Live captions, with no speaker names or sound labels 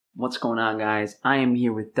What's going on, guys? I am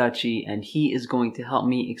here with Dutchie, and he is going to help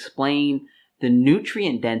me explain the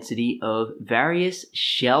nutrient density of various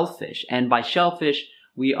shellfish. And by shellfish,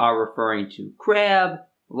 we are referring to crab,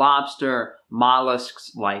 lobster,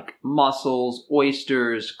 mollusks like mussels,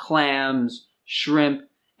 oysters, clams, shrimp,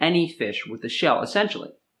 any fish with a shell,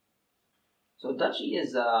 essentially. So Dutchie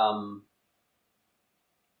is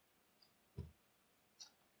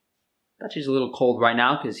Dutchie's a little cold right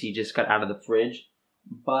now because he just got out of the fridge.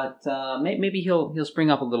 But maybe he'll spring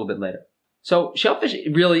up a little bit later. So shellfish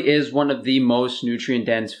really is one of the most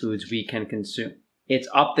nutrient-dense foods we can consume. It's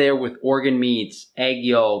up there with organ meats, egg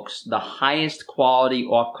yolks, the highest quality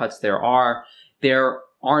offcuts there are. There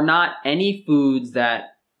are not any foods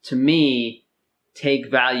that, to me, take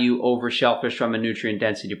value over shellfish from a nutrient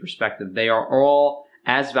density perspective. They are all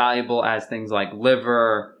as valuable as things like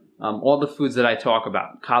liver, all the foods that I talk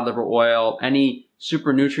about, cod liver oil, any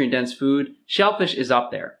super nutrient dense food, shellfish is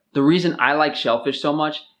up there. The reason I like shellfish so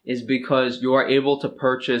much is because you are able to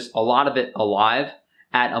purchase a lot of it alive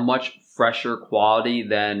at a much fresher quality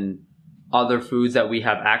than other foods that we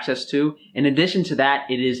have access to. In addition to that,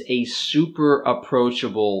 it is a super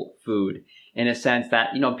approachable food in a sense that,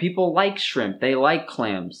 people like shrimp, they like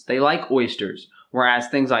clams, they like oysters, whereas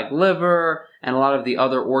things like liver and a lot of the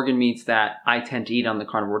other organ meats that I tend to eat on the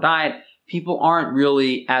carnivore diet, people aren't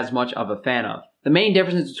really as much of a fan of. The main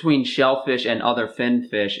difference between shellfish and other fin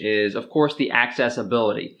fish is, of course, the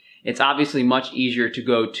accessibility. It's obviously much easier to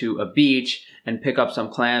go to a beach and pick up some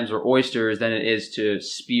clams or oysters than it is to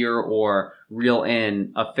spear or reel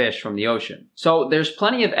in a fish from the ocean. So there's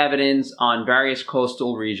plenty of evidence on various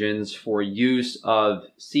coastal regions for use of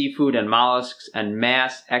seafood and mollusks and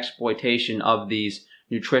mass exploitation of these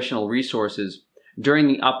nutritional resources during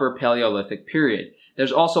the Upper Paleolithic period.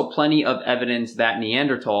 There's also plenty of evidence that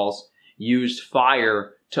Neanderthals used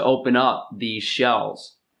fire to open up these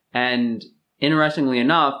shells. And interestingly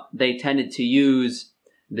enough, they tended to use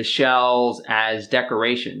the shells as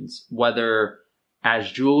decorations, whether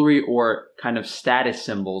as jewelry or kind of status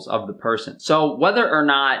symbols of the person. So whether or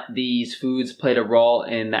not these foods played a role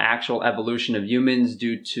in the actual evolution of humans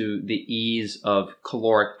due to the ease of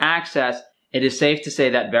caloric access, it is safe to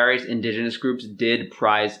say that various indigenous groups did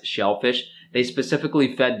prize shellfish. They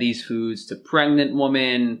specifically fed these foods to pregnant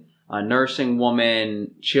women, nursing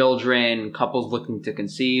women, children, couples looking to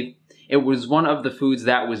conceive. It was one of the foods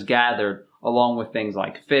that was gathered along with things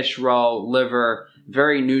like fish roe, liver,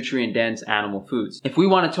 very nutrient-dense animal foods. If we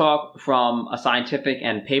want to talk from a scientific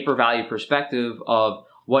and paper value perspective of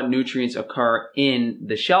what nutrients occur in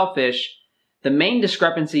the shellfish, the main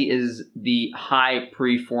discrepancy is the high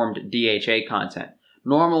preformed DHA content.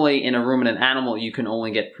 Normally, in a ruminant animal, you can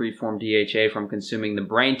only get preformed DHA from consuming the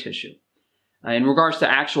brain tissue. In regards to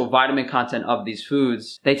actual vitamin content of these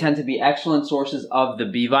foods, they tend to be excellent sources of the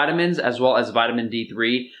B vitamins as well as vitamin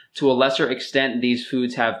D3. To a lesser extent, these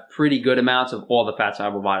foods have pretty good amounts of all the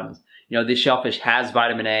fat-soluble vitamins. The shellfish has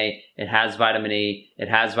vitamin A, it has vitamin E, it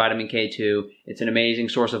has vitamin K2. It's an amazing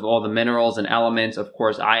source of all the minerals and elements, of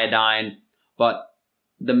course, iodine. But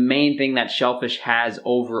the main thing that shellfish has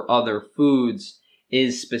over other foods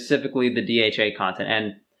is specifically the DHA content.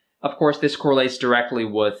 And, of course, this correlates directly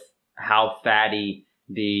with how fatty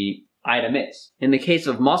the item is. In the case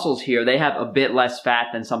of mussels here, they have a bit less fat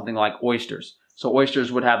than something like oysters. So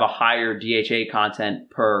oysters would have a higher DHA content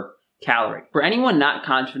per calorie. For anyone not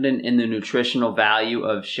confident in the nutritional value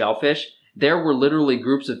of shellfish, there were literally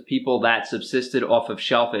groups of people that subsisted off of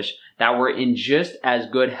shellfish that were in just as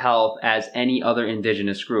good health as any other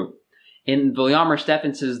indigenous group. In Vilhjalmur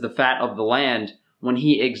Steffens's The Fat of the Land, when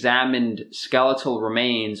he examined skeletal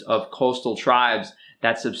remains of coastal tribes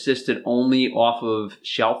that subsisted only off of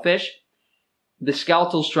shellfish, the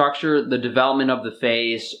skeletal structure, the development of the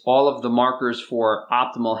face, all of the markers for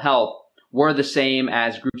optimal health were the same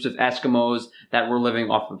as groups of Eskimos that were living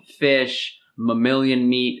off of fish, mammalian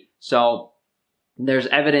meat. So there's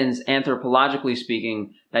evidence, anthropologically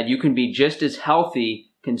speaking, that you can be just as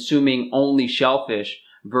healthy consuming only shellfish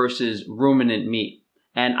versus ruminant meat.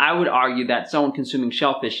 And I would argue that someone consuming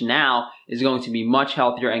shellfish now is going to be much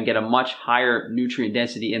healthier and get a much higher nutrient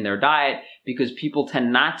density in their diet because people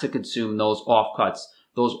tend not to consume those offcuts,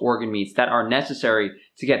 those organ meats that are necessary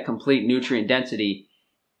to get complete nutrient density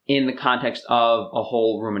in the context of a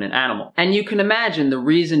whole ruminant animal. And you can imagine the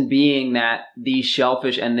reason being that these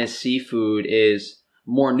shellfish and this seafood is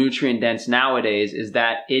more nutrient dense nowadays is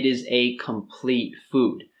that it is a complete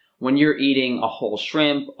food. When you're eating a whole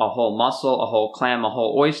shrimp, a whole mussel, a whole clam, a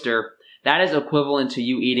whole oyster, that is equivalent to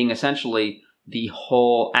you eating essentially the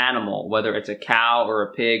whole animal, whether it's a cow or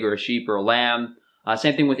a pig or a sheep or a lamb.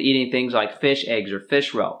 Same thing with eating things like fish eggs or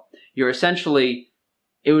fish roe. You're essentially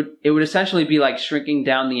it would essentially be like shrinking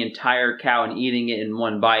down the entire cow and eating it in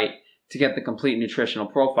one bite to get the complete nutritional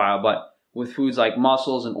profile. But with foods like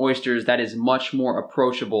mussels and oysters, that is much more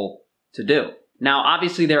approachable to do. Now,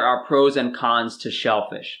 obviously, there are pros and cons to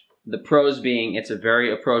shellfish. The pros being it's a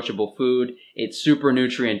very approachable food. It's super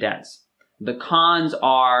nutrient dense. The cons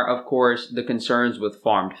are, of course, the concerns with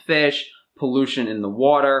farmed fish, pollution in the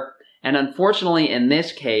water, and unfortunately, in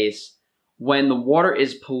this case, when the water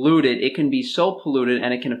is polluted, it can be so polluted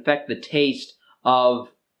and it can affect the taste of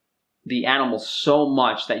the animal so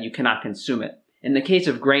much that you cannot consume it. In the case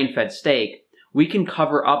of grain-fed steak, we can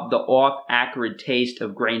cover up the off-acrid taste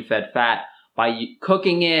of grain-fed fat by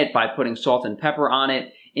cooking it, by putting salt and pepper on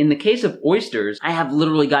it. In the case of oysters, I have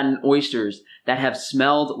literally gotten oysters that have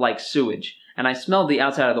smelled like sewage. And I smelled the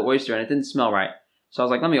outside of the oyster and it didn't smell right. So I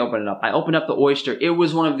was like, let me open it up. I opened up the oyster. It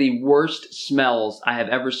was one of the worst smells I have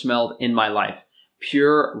ever smelled in my life.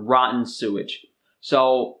 Pure rotten sewage.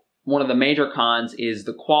 So one of the major cons is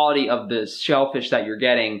the quality of the shellfish that you're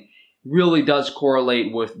getting really does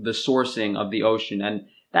correlate with the sourcing of the ocean. And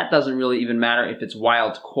that doesn't really even matter if it's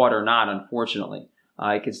wild caught or not, unfortunately.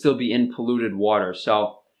 It could still be in polluted water.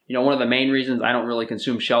 So, one of the main reasons I don't really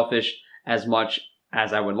consume shellfish as much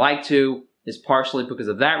as I would like to is partially because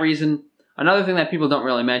of that reason. Another thing that people don't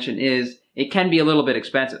really mention is it can be a little bit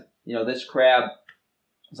expensive. This crab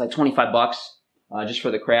is like 25 bucks just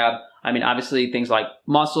for the crab. I mean, obviously things like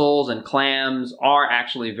mussels and clams are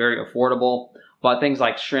actually very affordable, but things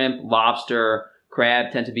like shrimp, lobster,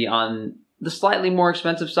 crab tend to be on the slightly more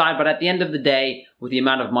expensive side. But at the end of the day, with the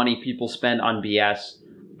amount of money people spend on BS,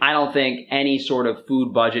 I don't think any sort of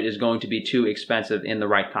food budget is going to be too expensive in the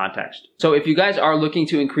right context. So if you guys are looking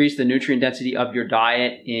to increase the nutrient density of your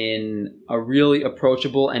diet in a really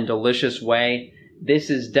approachable and delicious way, this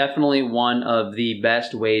is definitely one of the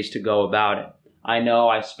best ways to go about it. I know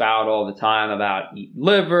I spout all the time about eat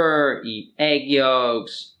liver, eat egg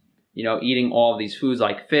yolks, eating all of these foods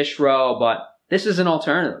like fish roe, but this is an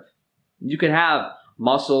alternative. You could have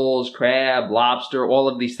mussels, crab, lobster, all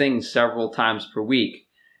of these things several times per week.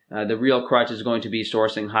 The real crutch is going to be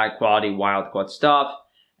sourcing high quality wild caught stuff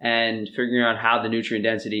and figuring out how the nutrient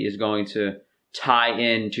density is going to tie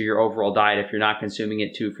into your overall diet if you're not consuming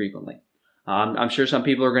it too frequently. I'm sure some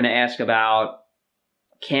people are going to ask about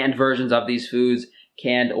canned versions of these foods,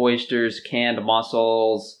 canned oysters, canned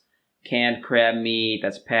mussels, canned crab meat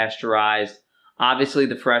that's pasteurized. Obviously,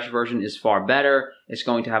 the fresh version is far better. It's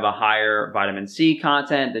going to have a higher vitamin C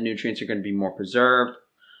content. The nutrients are going to be more preserved.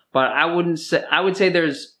 But I would say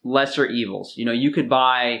there's lesser evils. You could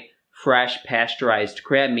buy fresh pasteurized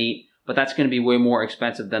crab meat, but that's going to be way more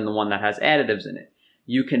expensive than the one that has additives in it.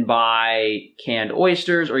 You can buy canned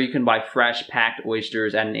oysters, or you can buy fresh packed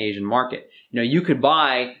oysters at an Asian market. You could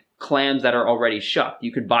buy clams that are already shucked.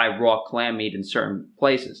 You could buy raw clam meat in certain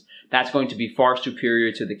places. That's going to be far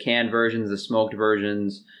superior to the canned versions, the smoked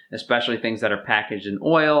versions, especially things that are packaged in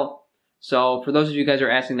oil. So for those of you guys who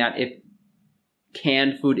are asking that, if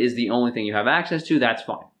canned food is the only thing you have access to, that's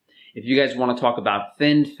fine. If you guys want to talk about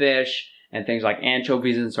finned fish and things like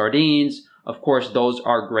anchovies and sardines, of course, those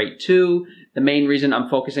are great too. The main reason I'm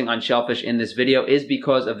focusing on shellfish in this video is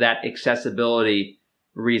because of that accessibility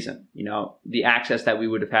reason. The access that we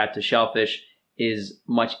would have had to shellfish is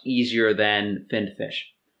much easier than finned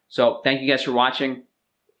fish. So thank you guys for watching.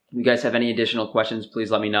 If you guys have any additional questions,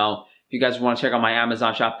 please let me know. If you guys want to check out my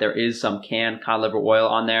Amazon shop, there is some canned cod liver oil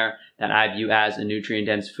on there that I view as a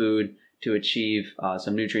nutrient-dense food to achieve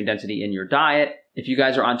some nutrient density in your diet. If you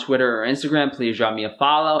guys are on Twitter or Instagram, please drop me a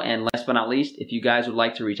follow. And last but not least, if you guys would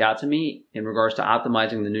like to reach out to me in regards to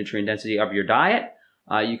optimizing the nutrient density of your diet,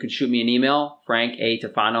 you can shoot me an email,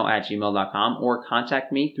 frankatefano@gmail.com, or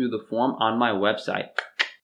contact me through the form on my website.